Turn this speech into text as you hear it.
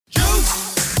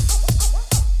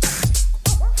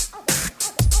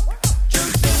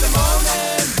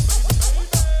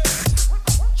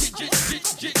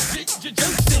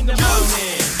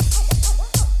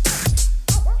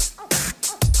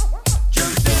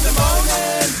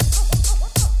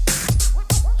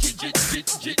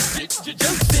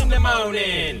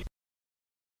Cronin.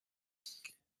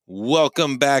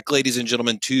 Welcome back, ladies and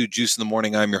gentlemen, to Juice in the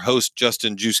Morning. I'm your host,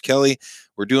 Justin Juice Kelly.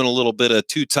 We're doing a little bit of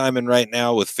two-timing right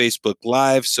now with Facebook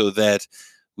Live so that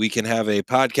we can have a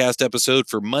podcast episode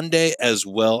for Monday as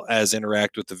well as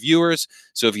interact with the viewers.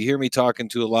 So if you hear me talking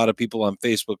to a lot of people on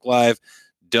Facebook Live,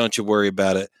 don't you worry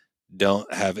about it.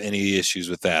 Don't have any issues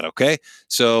with that, okay?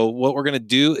 So what we're going to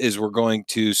do is we're going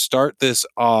to start this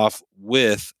off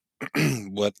with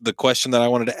what the question that I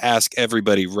wanted to ask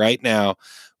everybody right now,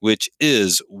 which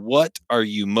is, what are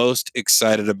you most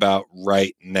excited about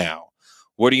right now?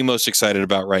 What are you most excited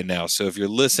about right now? So if you're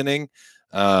listening,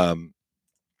 or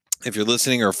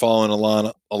following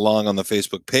along on the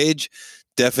Facebook page,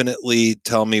 definitely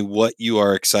tell me what you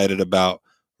are excited about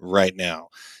right now.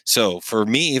 So for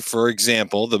me, for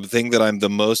example, the thing that I'm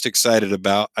the most excited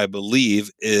about, I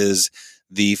believe, is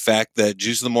the fact that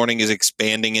Juice in the Morning is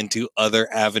expanding into other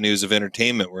avenues of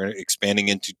entertainment. We're expanding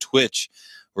into Twitch.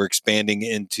 We're expanding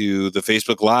into the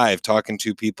Facebook Live, talking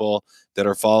to people that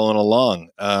are following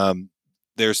along.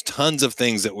 There's tons of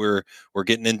things that we're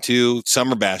getting into.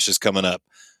 Summer Bash is coming up,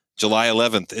 July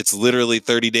 11th. It's literally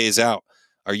 30 days out.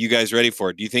 Are you guys ready for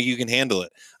it? Do you think you can handle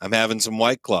it? I'm having some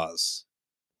White Claws.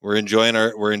 We're enjoying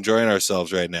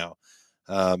ourselves right now.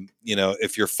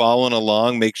 If you're following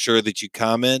along, make sure that you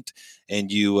comment and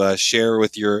you share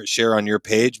on your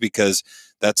page, because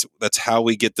that's how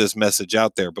we get this message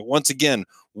out there. But once again,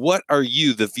 what are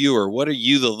you, the viewer? What are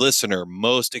you, the listener,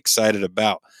 most excited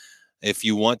about? If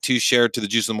you want to share it to the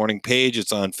Juice in the Morning page,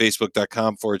 it's on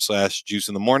facebook.com/Juice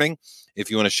in the Morning. If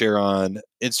you want to share on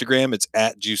Instagram, it's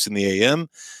at Juice in the AM,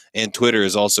 and Twitter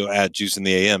is also at Juice in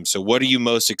the AM. So what are you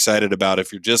most excited about?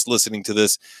 If you're just listening to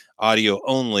this audio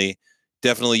only,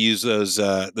 definitely use those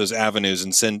avenues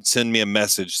and send me a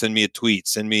message, send me a tweet,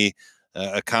 send me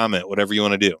a comment, whatever you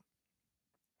want to do.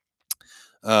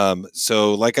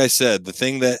 So like I said, the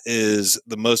thing that is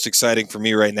the most exciting for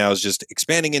me right now is just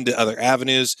expanding into other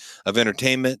avenues of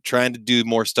entertainment, trying to do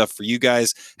more stuff for you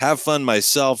guys, have fun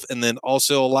myself. And then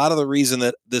also a lot of the reason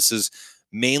that this has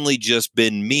mainly just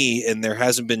been me and there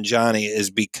hasn't been Johnny is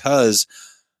because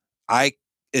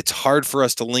it's hard for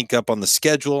us to link up on the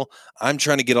schedule. I'm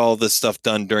trying to get all this stuff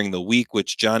done during the week,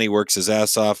 which Johnny works his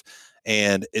ass off,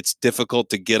 and it's difficult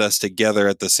to get us together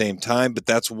at the same time. But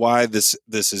that's why this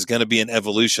is going to be an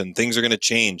evolution. Things are going to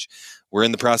change. We're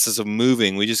in the process of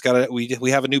moving. We just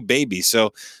we have a new baby.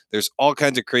 So there's all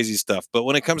kinds of crazy stuff. But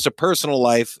when it comes to personal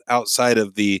life outside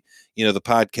of the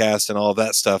podcast and all of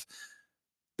that stuff,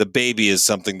 the baby is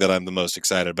something that I'm the most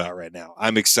excited about right now.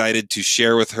 I'm excited to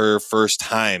share with her first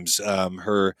times,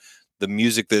 the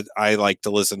music that I like to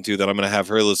listen to, that I'm going to have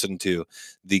her listen to,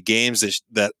 the games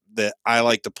that I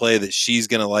like to play, that she's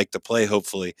going to like to play,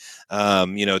 hopefully.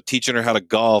 Teaching her how to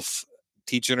golf,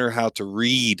 teaching her how to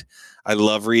read. I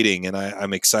love reading, and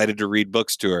I'm excited to read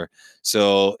books to her.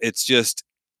 So it's just,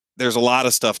 there's a lot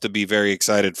of stuff to be very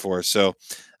excited for. So,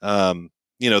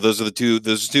 those are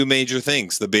those two major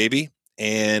things: the baby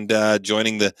and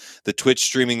joining the Twitch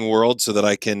streaming world, so that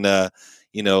I can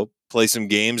play some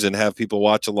games and have people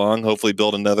watch along, hopefully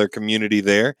build another community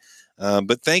there.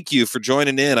 But thank you for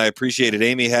joining in. I appreciate it.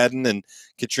 Amy Haddon and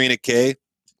Katrina K.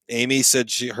 Amy said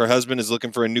her husband is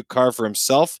looking for a new car for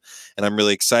himself, and I'm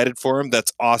really excited for him.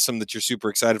 That's awesome that you're super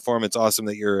excited for him. It's awesome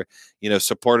that you're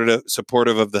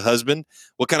supportive of the husband.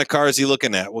 What kind of car is he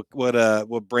looking at?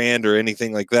 What brand or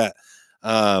anything like that?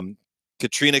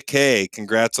 Katrina K,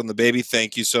 congrats on the baby.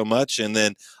 Thank you so much. And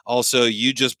then also,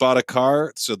 you just bought a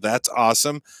car, so that's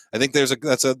awesome. I think that's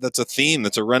a theme.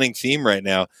 That's a running theme right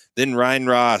now. Then Ryan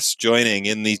Ross joining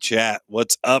in the chat.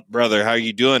 What's up, brother? How are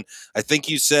you doing? I think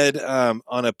you said on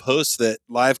a post that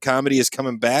live comedy is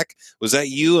coming back. Was that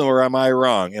you, or am I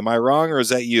wrong? Am I wrong, or is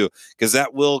that you? Because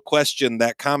that will question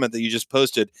that comment that you just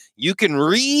posted. You can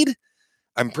read?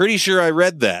 I'm pretty sure I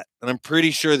read that, and I'm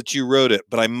pretty sure that you wrote it,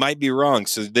 but I might be wrong.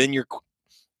 So then you're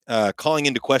calling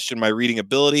into question my reading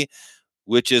ability,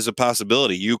 which is a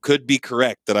possibility. You could be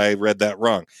correct that I read that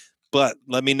wrong, but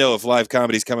let me know if live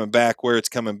comedy is coming back, where it's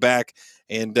coming back,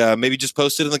 and maybe just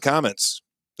post it in the comments.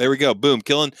 There we go. Boom.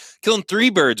 Killing 3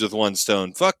 birds with 1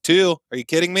 stone. Fuck 2. Are you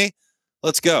kidding me?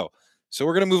 Let's go. So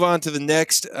we're going to move on to the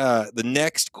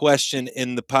next question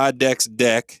in the Poddex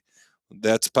deck.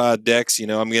 That's Poddex.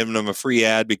 I'm giving them a free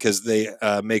ad because they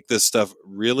make this stuff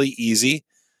really easy.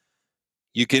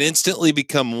 You can instantly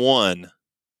become one.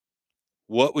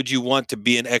 What would you want to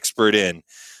be an expert in?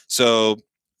 So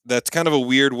that's kind of a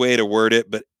weird way to word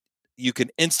it, but you can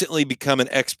instantly become an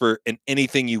expert in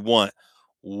anything you want.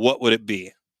 What would it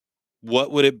be?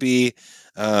 What would it be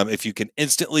if you can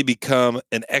instantly become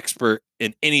an expert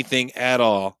in anything at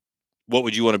all? What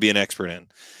would you want to be an expert in?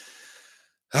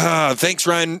 Thanks,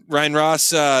 Ryan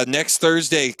Ross. Next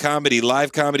Thursday,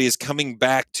 live comedy is coming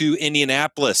back to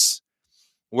Indianapolis.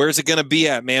 Where's it going to be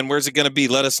at, man? Where's it going to be?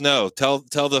 Let us know. Tell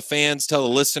the fans, tell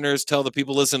the listeners, tell the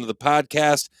people listening to the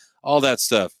podcast, all that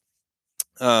stuff.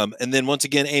 And then once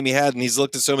again, Amy Haddon, he's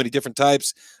looked at so many different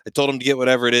types. I told him to get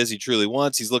whatever it is he truly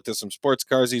wants. He's looked at some sports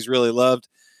cars he's really loved.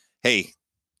 Hey,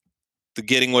 the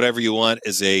getting whatever you want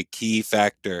is a key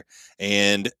factor.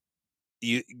 And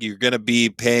you're going to be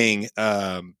paying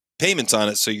payments on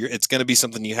it. So it's going to be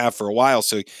something you have for a while.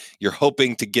 So you're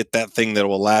hoping to get that thing that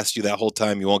will last you that whole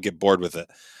time. You won't get bored with it.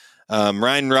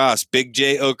 Ryan Ross, Big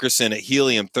J Okerson at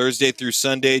Helium, Thursday through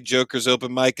Sunday. Joker's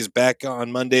open mic is back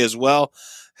on Monday as well.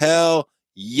 Hell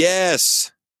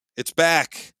yes, it's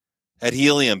back at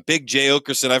Helium. Big J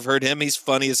Okerson, I've heard him. He's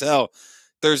funny as hell.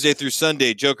 Thursday through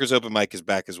Sunday. Joker's open mic is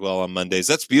back as well on Mondays.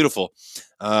 That's beautiful.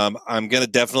 I'm going to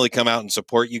definitely come out and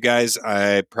support you guys.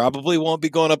 I probably won't be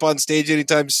going up on stage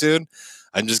anytime soon.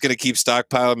 I'm just going to keep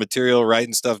stockpiling material,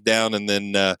 writing stuff down, and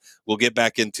then we'll get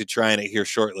back into trying it here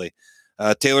shortly.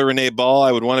 Taylor Renee Ball,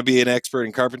 I would want to be an expert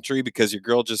in carpentry because your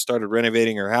girl just started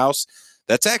renovating her house.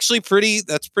 That's actually pretty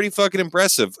fucking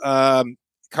impressive.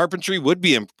 Carpentry would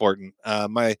be important.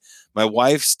 My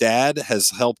wife's dad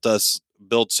has helped us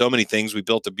build so many things. We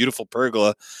built a beautiful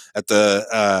pergola at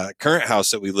the current house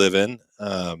that we live in.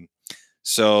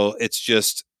 So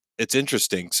it's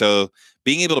interesting. So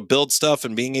being able to build stuff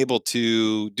and being able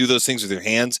to do those things with your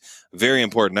hands, very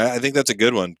important. I think that's a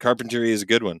good one. Carpentry is a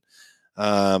good one.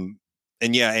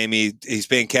 And yeah, Amy, he's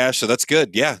paying cash, so that's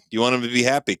good. Yeah, you want him to be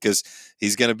happy because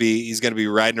he's gonna be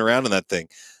riding around in that thing.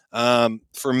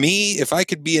 For me, if I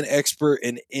could be an expert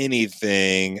in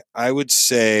anything, I would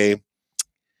say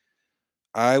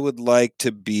I would like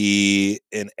to be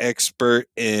an expert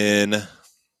in.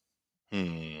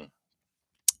 I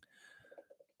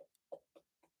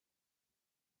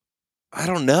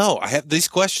don't know. These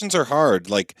questions are hard.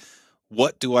 Like,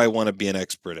 what do I want to be an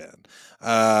expert in?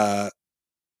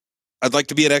 I'd like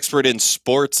to be an expert in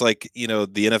sports, like the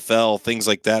NFL, things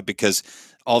like that, because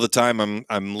all the time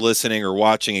I'm listening or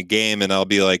watching a game, and I'll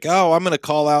be like, oh, I'm going to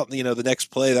call out the next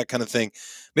play, that kind of thing.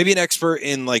 Maybe an expert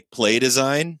in like play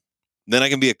design. Then I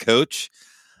can be a coach.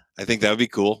 I think that would be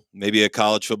cool. Maybe a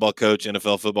college football coach,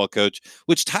 NFL football coach,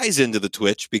 which ties into the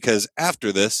Twitch because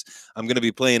after this, I'm going to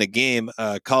be playing a game,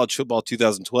 college football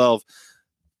 2012,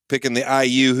 picking the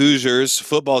IU Hoosiers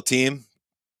football team.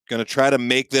 Going to try to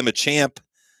make them a champ.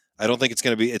 I don't think it's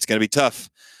going to be tough.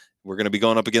 We're going to be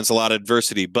going up against a lot of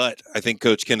adversity, but I think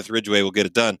Coach Kenneth Ridgway will get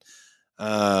it done.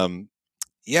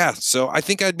 Yeah, so I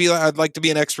think I'd like to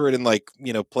be an expert in like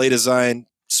play design,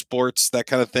 sports, that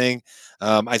kind of thing.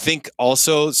 I think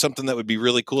also something that would be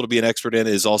really cool to be an expert in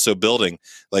is also building,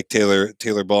 like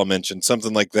Taylor Ball mentioned,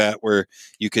 something like that where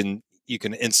you can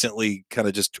instantly kind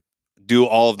of just do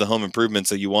all of the home improvements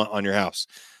that you want on your house.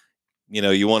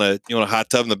 You want a hot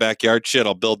tub in the backyard? Shit,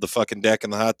 I'll build the fucking deck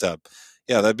in the hot tub.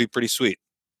 Yeah, that'd be pretty sweet.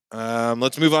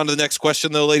 Let's move on to the next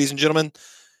question, though, ladies and gentlemen.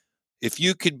 If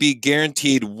you could be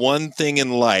guaranteed one thing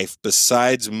in life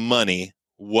besides money,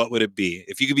 what would it be?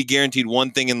 If you could be guaranteed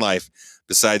one thing in life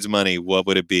besides money, what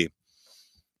would it be?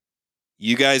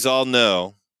 You guys all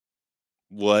know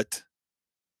what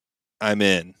I'm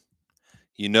in.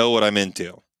 You know what I'm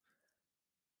into.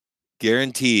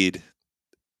 Guaranteed,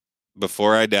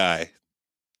 before I die,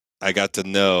 I got to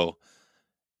know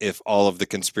if all of the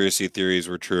conspiracy theories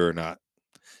were true or not.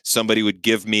 Somebody would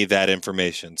give me that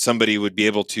information. Somebody would be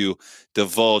able to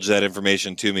divulge that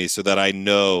information to me so that I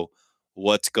know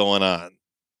what's going on.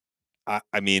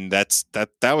 I mean, that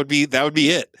would be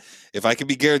it. If I could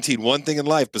be guaranteed one thing in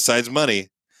life besides money,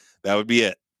 that would be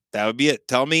it. That would be it.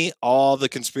 Tell me all the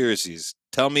conspiracies.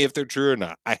 Tell me if they're true or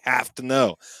not. I have to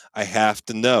know. I have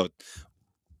to know.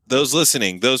 Those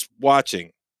listening, those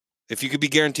watching, if you could be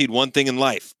guaranteed one thing in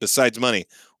life besides money,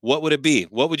 what would it be?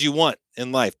 What would you want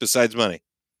in life besides money?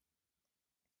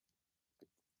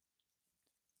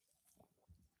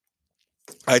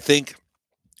 I think,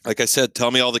 like I said,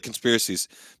 tell me all the conspiracies.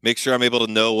 Make sure I'm able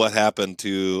to know what happened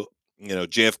to,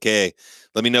 JFK.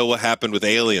 Let me know what happened with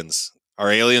aliens. Are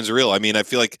aliens real? I mean, I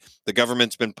feel like the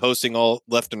government's been posting all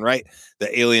left and right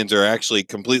that aliens are actually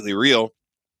completely real.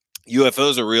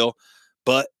 UFOs are real,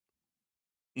 but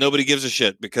nobody gives a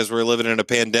shit because we're living in a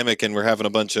pandemic and we're having a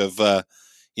bunch of,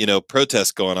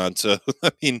 protests going on. So,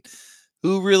 I mean,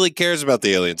 who really cares about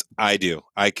the aliens? I do.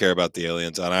 I care about the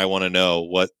aliens, and I want to know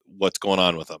what's going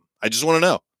on with them. I just want to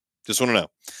know. Just want to know.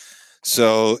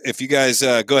 So if you guys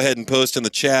go ahead and post in the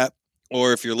chat,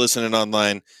 or if you're listening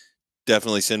online,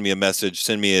 definitely send me a message,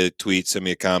 send me a tweet, send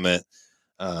me a comment.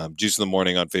 Juice in the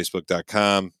Morning on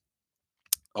Facebook.com.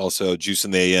 Also, Juice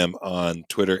in the AM on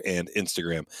Twitter and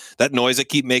Instagram. That noise I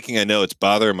keep making, I know it's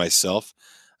bothering myself.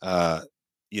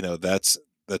 That's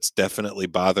definitely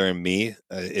bothering me.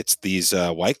 It's these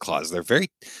White Claws. They're very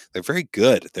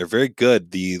good. They're very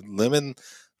good. The lemon,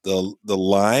 the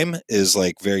lime is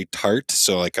like very tart.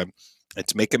 So like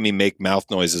it's making me make mouth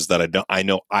noises that I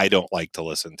know I don't like to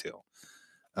listen to.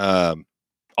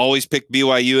 Always picked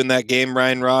BYU in that game.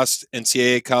 Ryan Ross,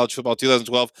 NCAA college football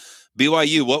 2012.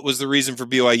 BYU, what was the reason for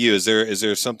BYU? Is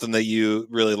there something that you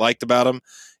really liked about them?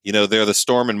 They're the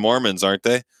Storm and Mormons, aren't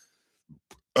they?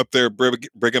 Up there,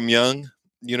 Brigham Young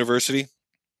University.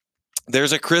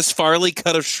 There's a Chris Farley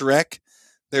cut of Shrek.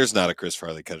 There's not a Chris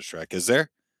Farley cut of Shrek, is there?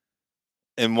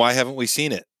 And why haven't we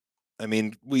seen it? I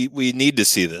mean, we need to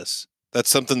see this. That's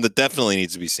something that definitely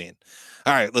needs to be seen.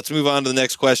 All right, let's move on to the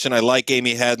next question. I like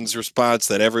Amy Haddon's response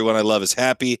that everyone I love is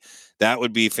happy. That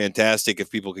would be fantastic if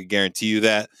people could guarantee you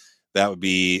that. That would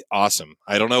be awesome.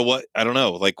 I don't know.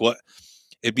 Like what?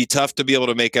 It'd be tough to be able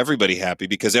to make everybody happy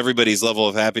because everybody's level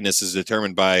of happiness is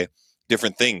determined by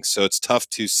different things. So it's tough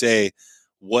to say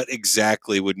what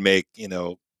exactly would make,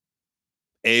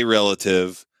 a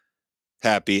relative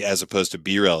happy as opposed to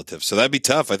B relative. So that'd be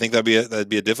tough. I think that'd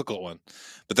be a difficult one,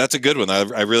 but that's a good one.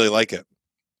 I really like it.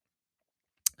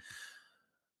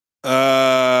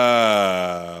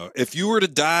 If you were to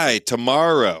die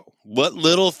tomorrow, what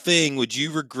little thing would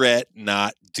you regret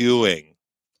not doing?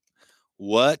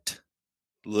 What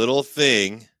little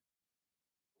thing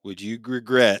would you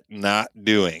regret not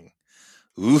doing?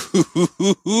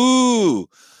 Ooh,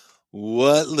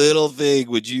 what little thing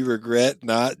would you regret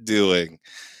not doing?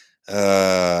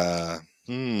 I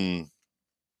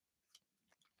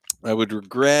would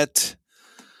regret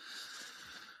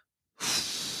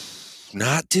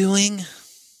not doing.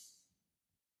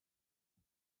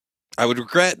 I would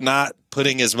regret not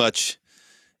putting as much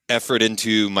effort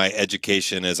into my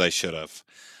education as I should have.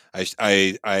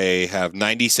 I have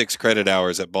 96 credit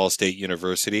hours at Ball State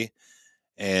University,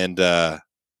 and I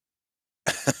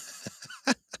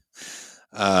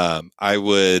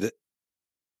would,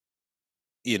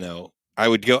 I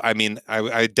would go. I mean,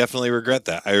 I definitely regret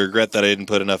that. I regret that I didn't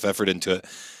put enough effort into it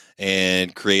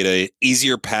and create a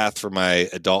easier path for my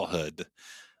adulthood.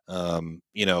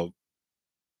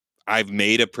 I've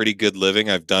made a pretty good living.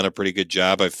 I've done a pretty good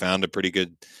job. I've found a pretty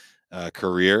good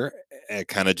career. It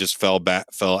kind of just fell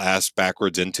ass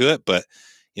backwards into it, but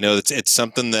it's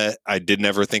something that I did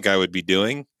never think I would be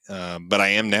doing, but I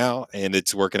am now, and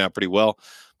it's working out pretty well.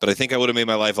 But I think I would have made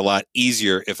my life a lot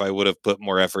easier if I would have put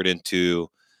more effort into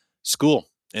school.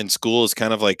 And school is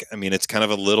kind of like, I mean, it's kind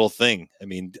of a little thing. I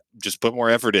mean, just put more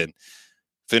effort in,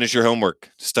 finish your homework,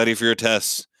 study for your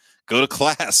tests, go to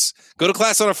class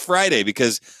on a Friday,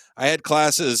 because I had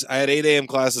 8 a.m.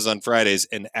 classes on Fridays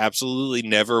and absolutely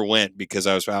never went because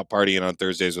I was out partying on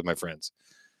Thursdays with my friends.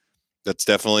 That's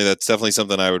definitely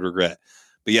something I would regret.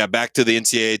 But yeah, back to the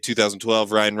NCAA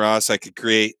 2012, Ryan Ross. I could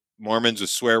create Mormons with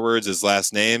swear words as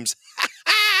last names.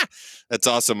 That's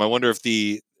awesome. I wonder if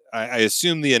I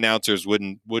assume the announcers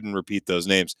wouldn't repeat those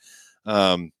names.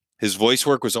 His voice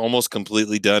work was almost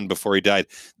completely done before he died.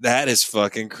 That is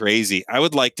fucking crazy. I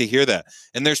would like to hear that.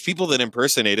 And there's people that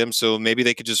impersonate him, so maybe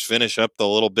they could just finish up the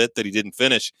little bit that he didn't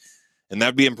finish. And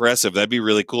that'd be impressive. That'd be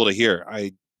really cool to hear.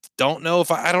 I don't know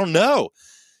if I don't know.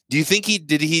 Do you think he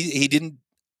didn't,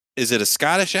 is it a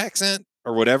Scottish accent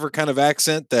or whatever kind of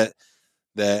accent that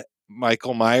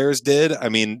Michael Myers did? I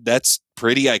mean, that's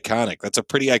pretty iconic. That's a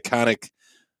pretty iconic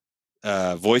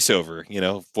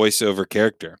voiceover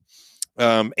character.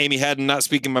 Amy Haddon, not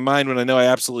speaking my mind when I know I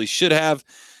absolutely should have.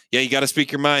 Yeah, you got to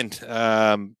speak your mind.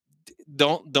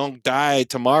 Don't die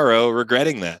tomorrow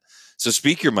regretting that. So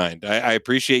speak your mind. I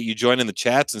appreciate you joining the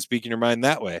chats and speaking your mind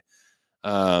that way.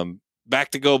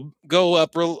 Back to go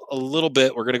up a little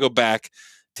bit. We're gonna go back.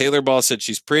 Taylor Ball said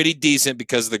she's pretty decent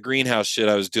because of the greenhouse shit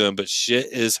I was doing, but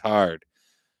shit is hard.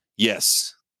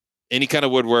 Yes, any kind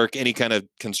of woodwork, any kind of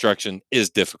construction is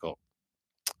difficult.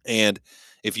 And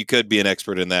if you could be an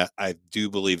expert in that, I do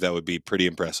believe that would be pretty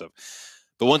impressive.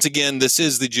 But once again, this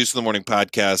is the Juice in the Morning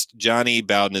podcast. Johnny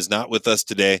Bowden is not with us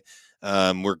today.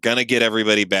 We're going to get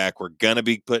everybody back. We're going to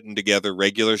be putting together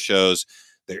regular shows.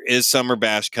 There is Summer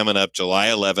Bash coming up July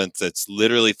 11th. It's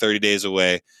literally 30 days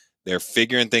away. They're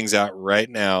figuring things out right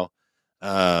now.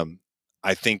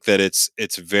 I think that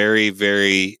it's very,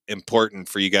 very important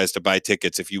for you guys to buy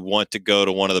tickets if you want to go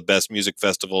to one of the best music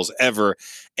festivals ever.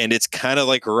 And it's kind of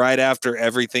like right after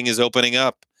everything is opening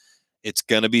up. It's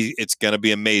gonna be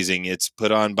amazing. It's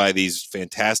put on by these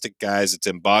fantastic guys. It's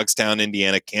in Bogstown,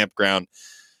 Indiana campground.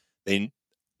 They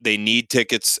need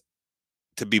tickets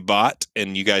to be bought,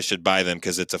 and you guys should buy them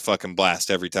because it's a fucking blast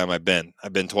every time I've been.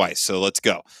 I've been twice. So let's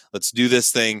go. Let's do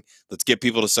this thing. Let's get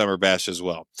people to Summer Bash as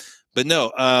well. But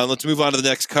no, let's move on to the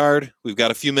next card. We've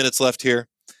got a few minutes left here.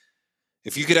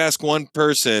 If you could ask one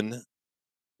person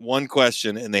one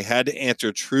question and they had to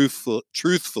answer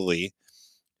truthfully,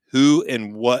 who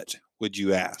and what would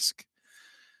you ask?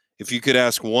 If you could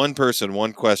ask one person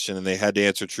one question and they had to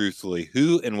answer truthfully,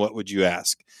 who and what would you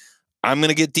ask? I'm going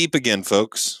to get deep again,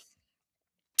 folks.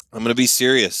 I'm going to be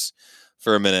serious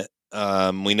for a minute.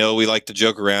 We know we like to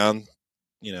joke around,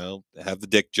 have the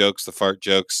dick jokes, the fart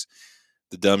jokes,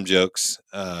 the dumb jokes.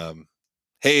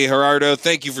 Hey, Gerardo,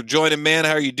 thank you for joining, man.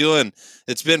 How are you doing?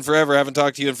 It's been forever. I haven't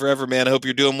talked to you in forever, man. I hope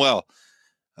you're doing well.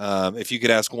 If you could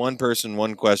ask one person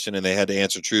one question and they had to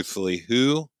answer truthfully,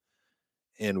 who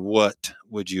and what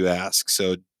would you ask?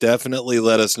 So definitely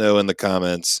let us know in the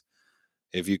comments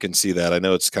if you can see that. I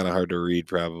know it's kind of hard to read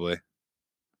probably.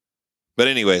 But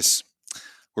anyways,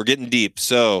 we're getting deep.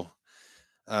 So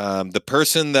the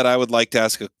person that I would like to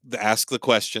ask the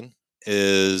question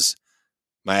is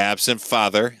my absent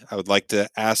father. I would like to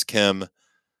ask him,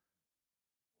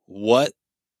 what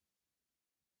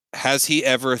has he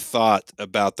ever thought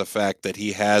about the fact that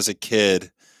he has a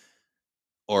kid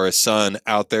or a son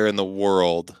out there in the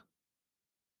world?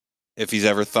 If he's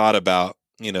ever thought about,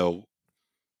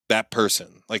 that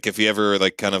person, like if he ever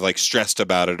kind of stressed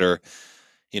about it, or,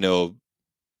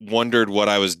 wondered what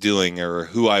I was doing or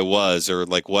who I was or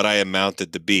what I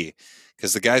amounted to be.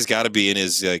 Because the guy's got to be in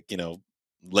his,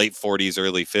 late 40s,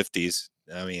 early 50s.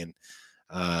 I mean,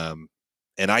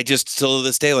 and I just still to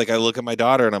this day, I look at my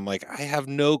daughter and I'm like, I have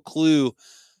no clue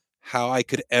how I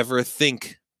could ever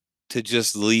think to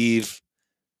just leave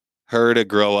her to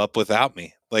grow up without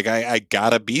me. I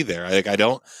gotta be there. I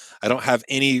don't have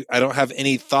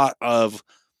any thought of,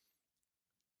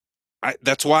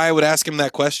 that's why I would ask him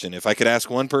that question. If I could ask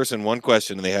one person one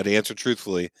question and they had to answer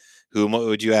truthfully, who and what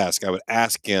would you ask? I would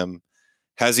ask him,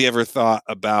 has he ever thought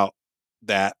about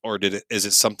that, or is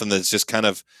it something that's just kind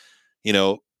of,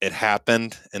 it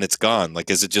happened and it's gone?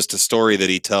 Is it just a story that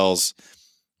he tells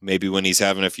maybe when he's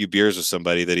having a few beers with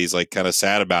somebody that he's kind of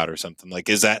sad about or something?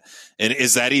 Is that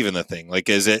even a thing?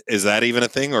 Is that even a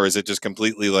thing, or is it just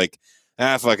completely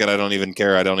fuck it, I don't even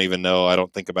care, I don't even know, I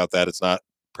don't think about that, it's not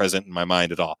present in my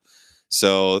mind at all?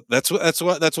 So that's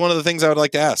one of the things I would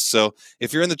like to ask. So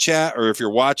if you're in the chat or if you're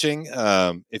watching,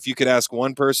 if you could ask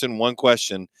one person one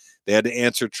question, they had to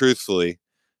answer truthfully,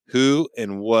 who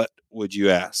and what would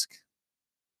you ask?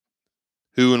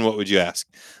 Who and what would you ask?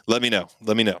 Let me know.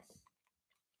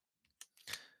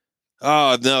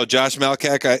 Oh no, Josh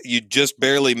Malkak, you just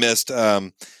barely missed.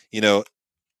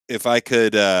 If I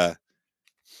could,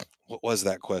 what was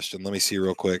that question? Let me see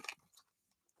real quick.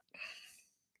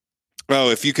 Oh,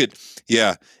 if you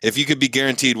could be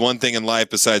guaranteed one thing in life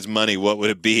besides money, what would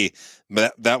it be?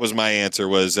 That was my answer,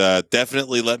 was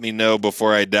definitely let me know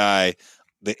before I die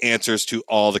the answers to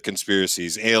all the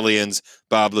conspiracies, aliens,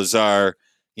 Bob Lazar,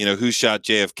 who shot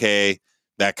JFK,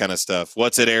 that kind of stuff.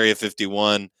 What's at Area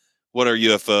 51? What are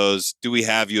UFOs? Do we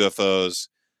have UFOs?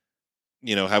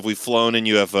 Have we flown in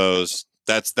UFOs?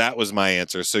 That was my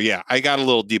answer. So yeah, I got a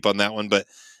little deep on that one, but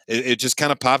it just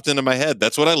kind of popped into my head.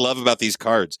 That's what I love about these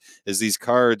cards, is these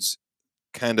cards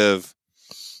kind of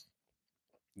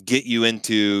get you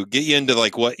into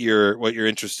what you're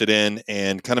interested in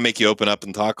and kind of make you open up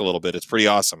and talk a little bit. It's pretty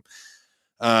awesome.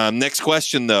 Next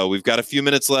question though, we've got a few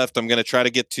minutes left. I'm going to try to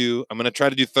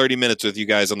do 30 minutes with you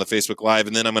guys on the Facebook Live,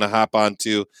 and then I'm going to hop on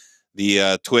to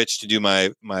the Twitch to do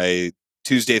my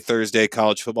Tuesday, Thursday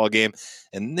college football game.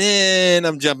 And then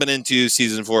I'm jumping into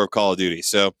season 4 of Call of Duty.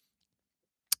 So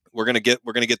we're going to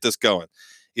get this going.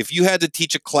 If you had to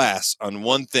teach a class on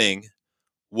one thing,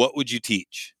 what would you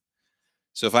teach?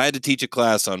 So if I had to teach a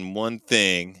class on one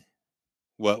thing,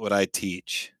 what would I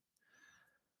teach?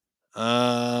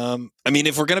 I mean,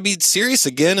 if we're going to be serious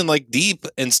again and deep,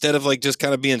 instead of just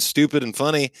kind of being stupid and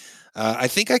funny, I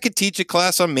think I could teach a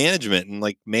class on management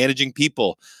and managing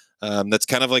people. That's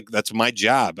kind of that's my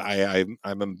job. I'm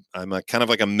a kind of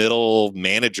a middle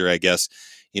manager, I guess.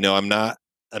 I'm not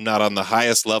on the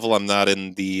highest level. I'm not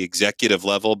in the executive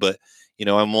level, but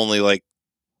I'm only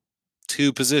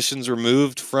 2 positions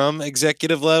removed from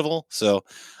executive level. So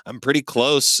I'm pretty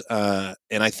close. And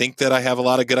I think that I have a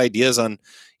lot of good ideas on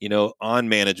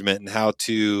management and how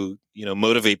to,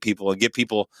 motivate people and get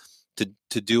people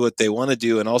to do what they want to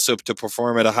do, and also to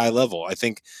perform at a high level. I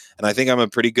think I'm a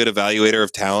pretty good evaluator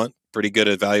of talent, pretty good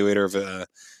evaluator of,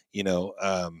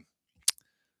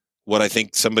 what I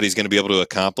think somebody's going to be able to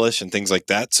accomplish and things like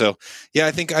that. So yeah,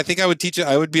 I think I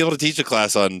would be able to teach a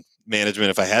class on management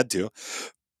if I had to.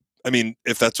 I mean,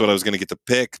 if that's what I was going to get to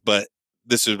pick, but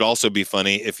this would also be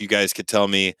funny if you guys could tell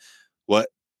me what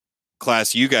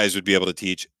class you guys would be able to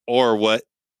teach, or what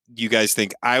you guys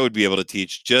think I would be able to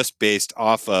teach, just based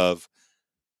off of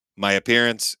my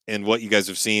appearance and what you guys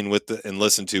have seen and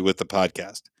listened to with the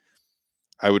podcast.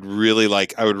 I would really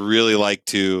like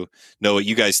to know what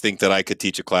you guys think that I could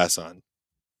teach a class on.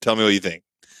 Tell me what you think,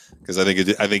 because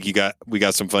I think we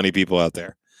got some funny people out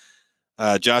there.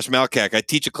 Josh Malkak, I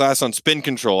teach a class on spin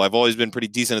control. I've always been pretty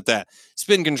decent at that.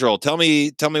 Spin control. Tell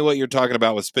me what you're talking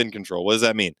about with spin control. What does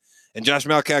that mean? And Josh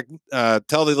Malkak,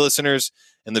 tell the listeners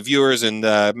and the viewers, and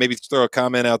maybe throw a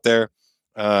comment out there.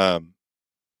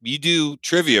 You do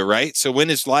trivia, right? So when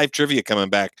is live trivia coming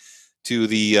back to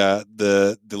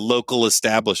the local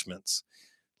establishments?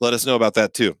 Let us know about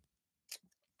that too.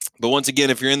 But once again,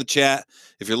 if you're in the chat,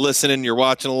 if you're listening, you're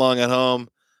watching along at home,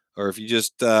 or if you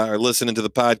just are listening to the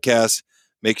podcast,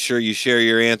 make sure you share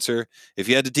your answer. If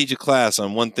you had to teach a class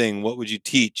on one thing, what would you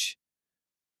teach?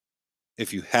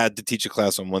 If you had to teach a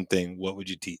class on one thing, what would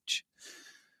you teach?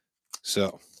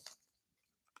 So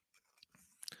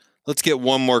let's get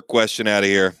one more question out of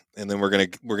here, and then we're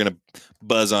gonna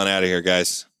buzz on out of here,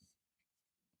 guys.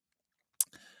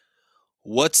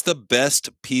 What's the best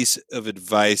piece of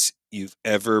advice you've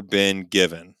ever been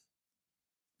given?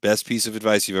 Best piece of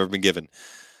advice you've ever been given.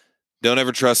 Don't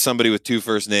ever trust somebody with two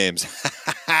first names.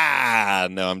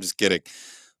 No, I'm just kidding.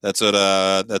 That's what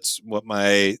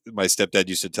my stepdad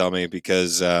used to tell me,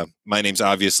 because my name's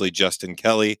obviously Justin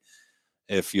Kelly.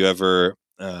 If you ever,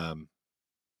 I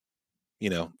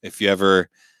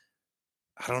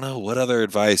don't know, what other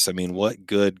advice? I mean, what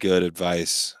good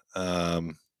advice? I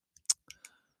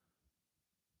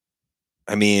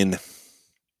mean,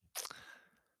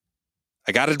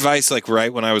 I got advice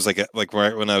right when I was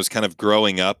right when I was kind of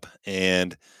growing up,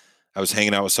 and I was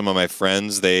hanging out with some of my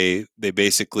friends. They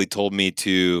basically told me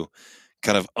to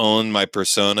kind of own my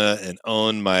persona and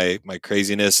own my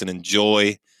craziness and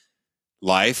enjoy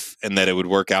life, and that it would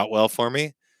work out well for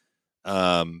me.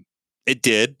 It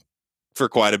did for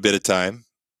quite a bit of time.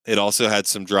 It also had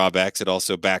some drawbacks. It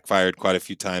also backfired quite a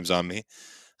few times on me.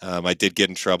 I did get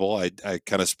in trouble. I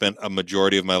kind of spent a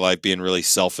majority of my life being really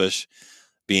selfish,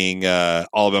 being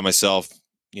all about myself.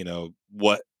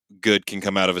 What good can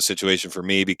come out of a situation for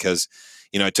me, because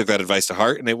I took that advice to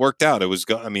heart, and it worked out.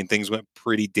 Things went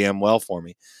pretty damn well for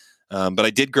me. But I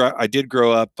did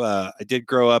grow up,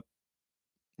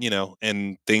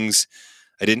 and things,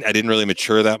 I didn't really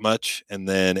mature that much. And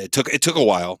then it took a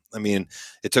while.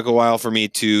 It took a while for me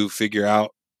to figure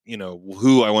out,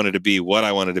 who I wanted to be, what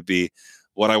I wanted to be,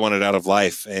 what I wanted out of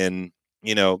life. And,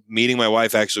 meeting my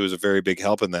wife actually was a very big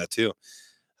help in that too.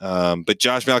 But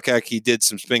Josh Malkak, he did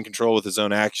some spin control with his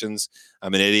own actions.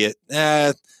 I'm an idiot.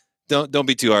 Don't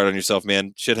be too hard on yourself,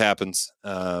 man. Shit happens.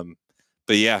 But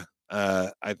yeah,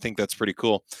 I think that's pretty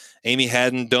cool. Amy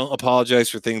Haddon, don't apologize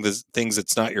for things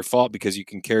that's not your fault, because you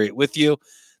can carry it with you.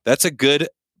 That's a good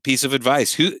piece of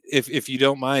advice. Who, if you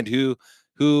don't mind, who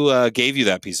gave you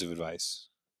that piece of advice?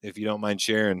 If you don't mind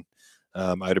sharing,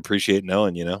 I'd appreciate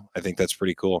knowing. I think that's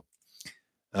pretty cool.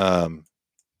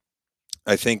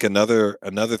 I think another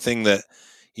thing that,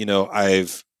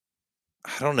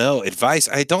 I don't know, advice.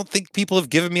 I don't think people have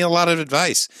given me a lot of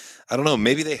advice. I don't know.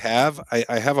 Maybe they have.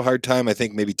 I have a hard time, I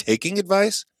think, maybe taking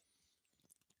advice.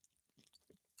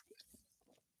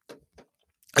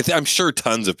 I'm sure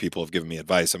tons of people have given me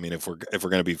advice. If we're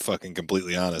going to be fucking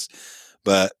completely honest,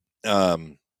 but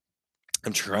I'm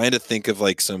trying to think of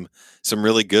some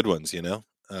really good ones.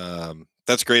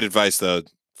 That's great advice though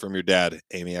from your dad,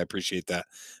 Amy. I appreciate that.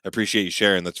 I appreciate you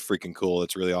sharing. That's freaking cool.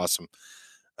 That's really awesome.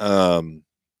 All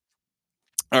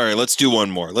right, let's do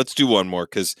one more.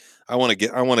 Because I want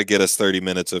to get us 30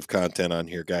 minutes of content on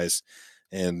here, guys.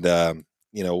 And I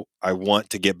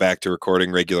want to get back to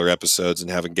recording regular episodes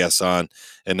and having guests on,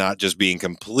 and not just being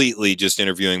completely just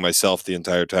interviewing myself the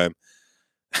entire time.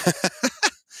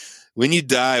 When you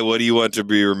die, what do you want to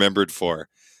be remembered for?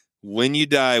 When you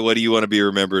die, what do you want to be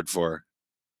remembered for?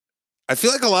 I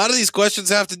feel like a lot of these questions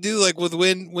have to do with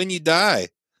when you die.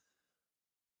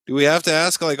 Do we have to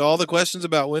ask all the questions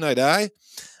about when I die?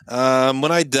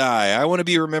 When I die, I want to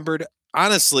be remembered.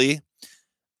 Honestly,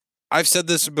 I've said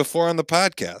this before on the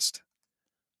podcast.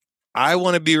 I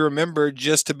want to be remembered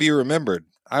just to be remembered.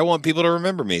 I want people to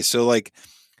remember me. So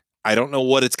I don't know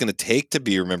what it's going to take to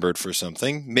be remembered for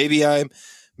something. Maybe I'm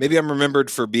remembered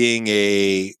for being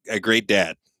a great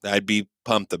dad. I'd be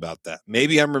pumped about that.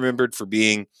 Maybe I'm remembered for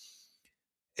being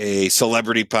a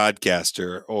celebrity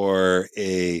podcaster or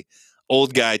a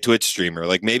old guy Twitch streamer.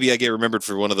 Maybe I get remembered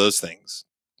for one of those things.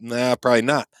 Nah, probably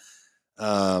not.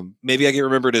 Maybe I get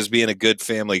remembered as being a good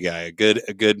family guy, a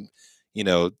good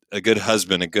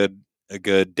husband, a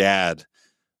good dad,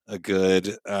 a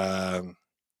good,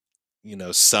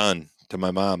 son to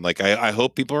my mom. Like, I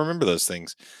hope people remember those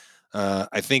things.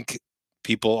 I think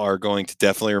people are going to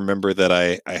definitely remember that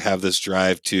I have this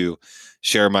drive to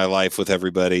share my life with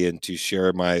everybody and to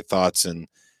share my thoughts and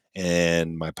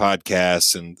my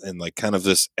podcasts and like kind of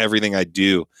this everything I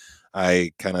do.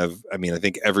 I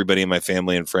think everybody in my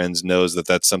family and friends knows that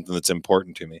that's something that's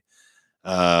important to me.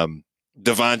 Um,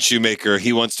 Devon Shoemaker,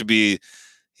 he wants to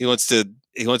he wants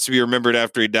to be remembered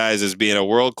after he dies as being a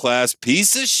world class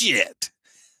piece of shit.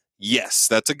 Yes,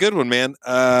 that's a good one, man.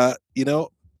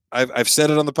 I've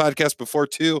said it on the podcast before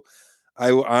too.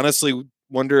 I honestly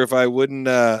wonder if I wouldn't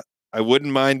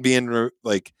mind being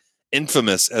like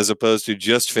infamous as opposed to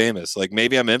just famous. Like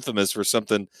maybe I'm infamous for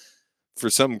something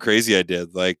crazy I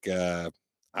did. Like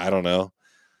I don't know,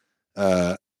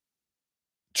 uh,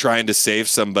 trying to save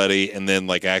somebody and then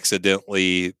like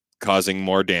accidentally causing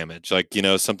more damage. Like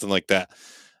something like that.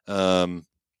 Um,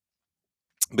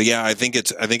 but yeah, I think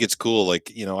it's cool.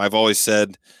 Like I've always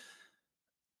said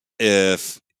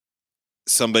if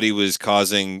somebody was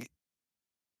causing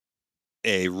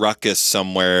a ruckus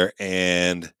somewhere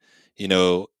and you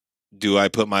know do I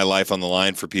put my life on the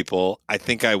line for people? I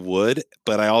think I would,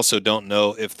 but I also don't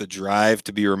know if the drive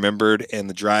to be remembered and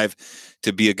the drive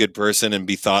to be a good person and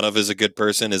be thought of as a good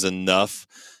person is enough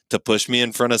to push me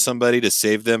in front of somebody to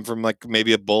save them from like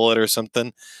maybe a bullet or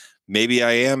something. Maybe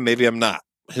I am, maybe I'm not,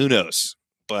 who knows.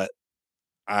 But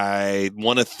I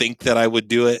want to think that I would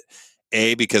do it,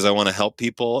 A, because I want to help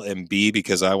people, and B,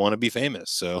 because I want to be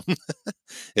famous. So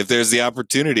if there's the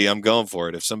opportunity, I'm going for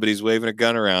it. If somebody's waving a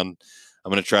gun around,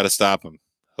 I'm going to try to stop them.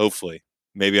 Hopefully.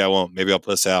 Maybe I won't. Maybe I'll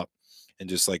puss out and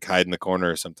just like hide in the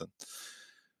corner or something.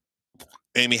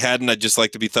 Amy Haddon, I'd just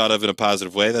like to be thought of in a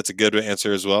positive way. That's a good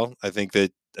answer as well. I think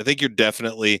you're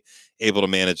definitely able to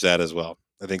manage that as well.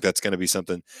 I think that's going to be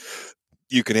something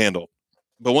you can handle.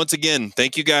 But once again,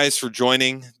 thank you guys for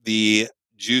joining the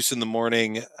Juice in the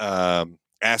Morning.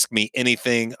 Ask Me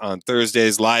Anything on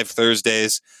Thursdays, live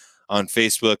Thursdays on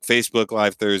Facebook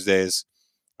Live Thursdays.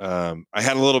 I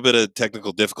had a little bit of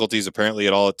technical difficulties. Apparently,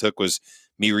 all it took was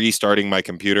me restarting my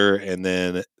computer, and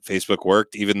then Facebook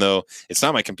worked. Even though it's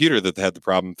not my computer that had the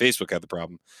problem, Facebook had the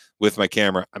problem with my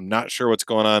camera. I'm not sure what's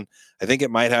going on. I think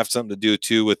it might have something to do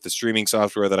too with the streaming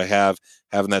software that I have.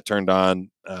 Having that turned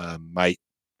on might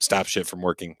stop shit from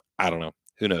working. I don't know.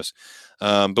 Who knows?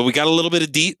 But we got a little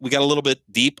bit deep. We got a little bit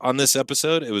deep on this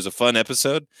episode. It was a fun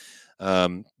episode.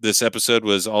 This episode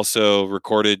was also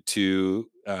recorded to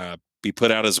be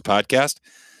put out as a podcast.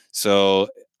 So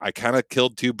I kind of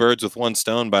killed two birds with one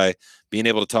stone by being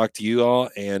able to talk to you all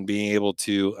and being able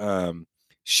to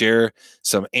share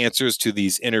some answers to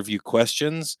these interview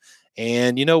questions.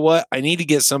 And you know what? I need to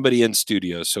get somebody in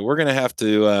studio. So we're going to have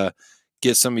to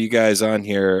get some of you guys on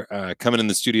here coming in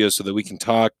the studio so that we can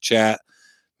talk, chat,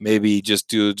 maybe just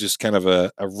do just kind of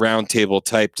a roundtable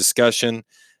type discussion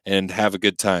and have a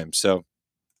good time. So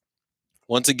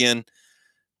once again,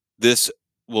 this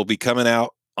will be coming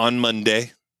out on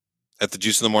Monday at the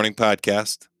Juice in the Morning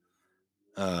podcast.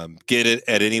 Get it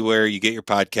at anywhere you get your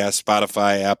podcast,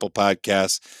 Spotify, Apple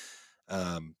Podcasts,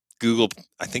 Google.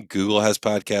 I think Google has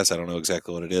podcasts. I don't know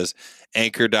exactly what it is.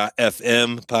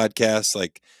 Anchor.fm podcasts.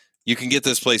 Like you can get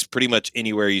this place pretty much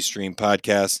anywhere you stream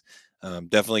podcasts.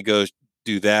 Definitely go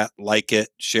do that. Like it,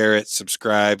 share it,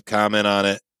 subscribe, comment on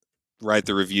it, write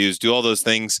the reviews, do all those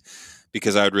things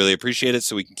because I would really appreciate it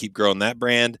so we can keep growing that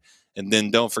brand. And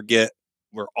then don't forget,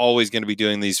 we're always going to be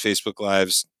doing these Facebook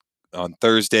Lives on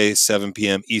Thursday, 7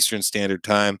 p.m. Eastern Standard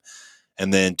Time.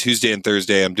 And then Tuesday and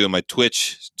Thursday, I'm doing my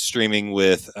Twitch streaming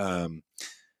with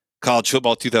College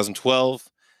Football 2012.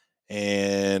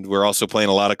 And we're also playing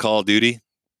a lot of Call of Duty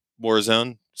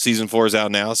Warzone. Season 4 is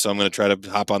out now, so I'm going to try to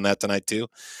hop on that tonight too.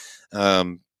 But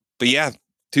yeah,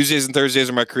 Tuesdays and Thursdays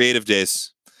are my creative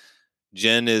days.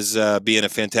 Jen is being a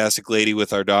fantastic lady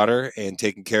with our daughter and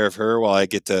taking care of her while I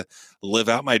get to live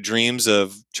out my dreams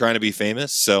of trying to be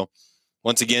famous. So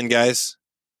once again, guys,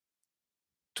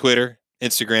 Twitter,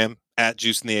 Instagram at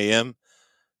Juice in the AM,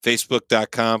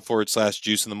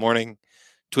 Facebook.com/Juice in the Morning,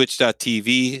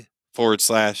 Twitch.tv/Juice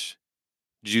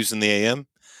in the AM.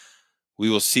 We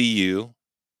will see you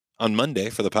on Monday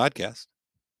for the podcast.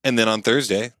 And then on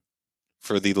Thursday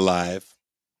for the live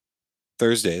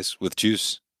Thursdays with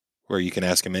Juice, where you can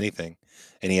ask him anything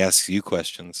and he asks you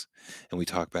questions and we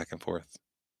talk back and forth.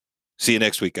 See you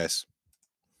next week, guys.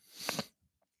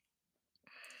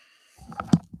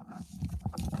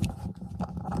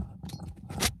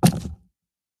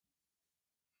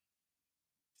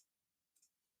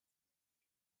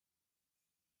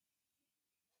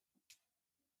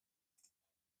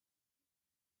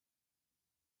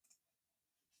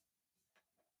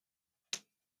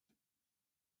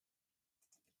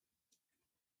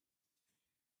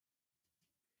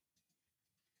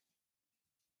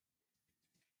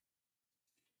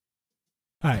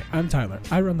 Hi, I'm Tyler.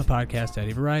 I run the Podcast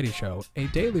Daddy Variety Show, a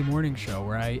daily morning show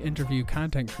where I interview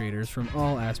content creators from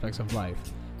all aspects of life,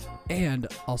 and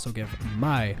also give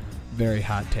my very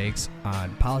hot takes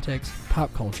on politics,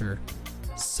 pop culture,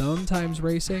 sometimes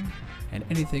racing, and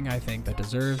anything I think that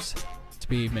deserves to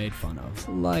be made fun of,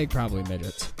 like probably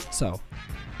midgets. So,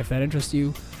 if that interests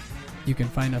you, you can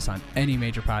find us on any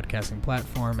major podcasting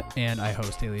platform, and I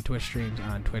host daily Twitch streams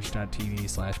on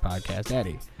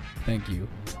twitch.tv/podcastdaddy. Thank you.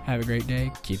 Have a great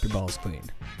day. Keep your balls clean.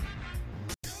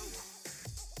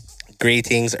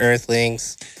 Greetings,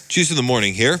 Earthlings. Juice in the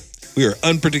Morning here. We are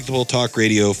unpredictable talk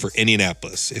radio for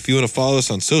Indianapolis. If you want to follow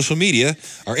us on social media,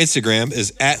 our Instagram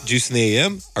is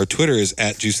 @JuiceInTheAM. Our Twitter is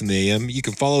 @JuiceInTheAM. You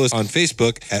can follow us on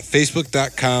Facebook at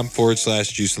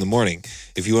facebook.com/Juice in the Morning.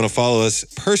 If you want to follow us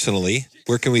personally,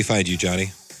 where can we find you,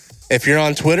 Johnny? If you're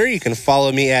on Twitter, you can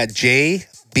follow me at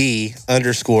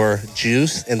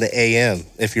JB_Juice in the AM.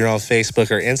 If you're on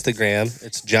Facebook or Instagram,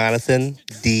 it's Jonathan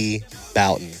D.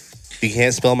 Boughton. If you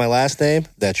can't spell my last name,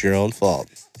 that's your own fault.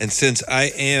 And since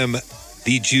I am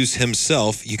the Juice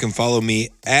himself, you can follow me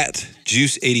at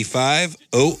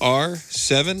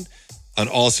Juice85OR7 on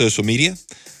all social media.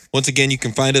 Once again, you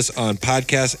can find us on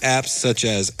podcast apps such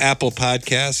as Apple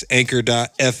Podcasts,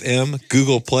 Anchor.fm,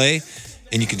 Google Play,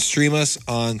 and you can stream us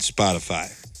on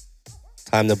Spotify.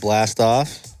 Time to blast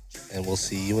off, and we'll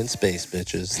see you in space,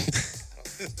 bitches.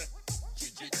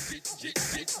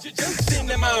 Juice in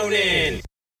the morning.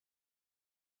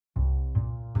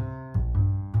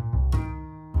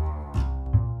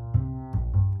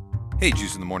 Hey,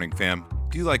 Juice in the Morning fam.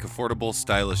 Do you like affordable,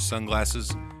 stylish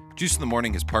sunglasses? Juice in the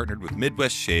Morning has partnered with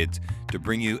Midwest Shades to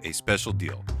bring you a special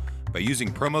deal. By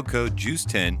using promo code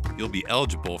JUICE10, you'll be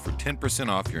eligible for 10%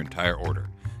 off your entire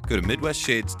order. Go to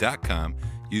MidwestShades.com,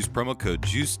 use promo code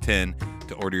JUICE10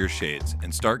 to order your shades,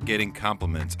 and start getting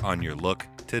compliments on your look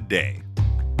today.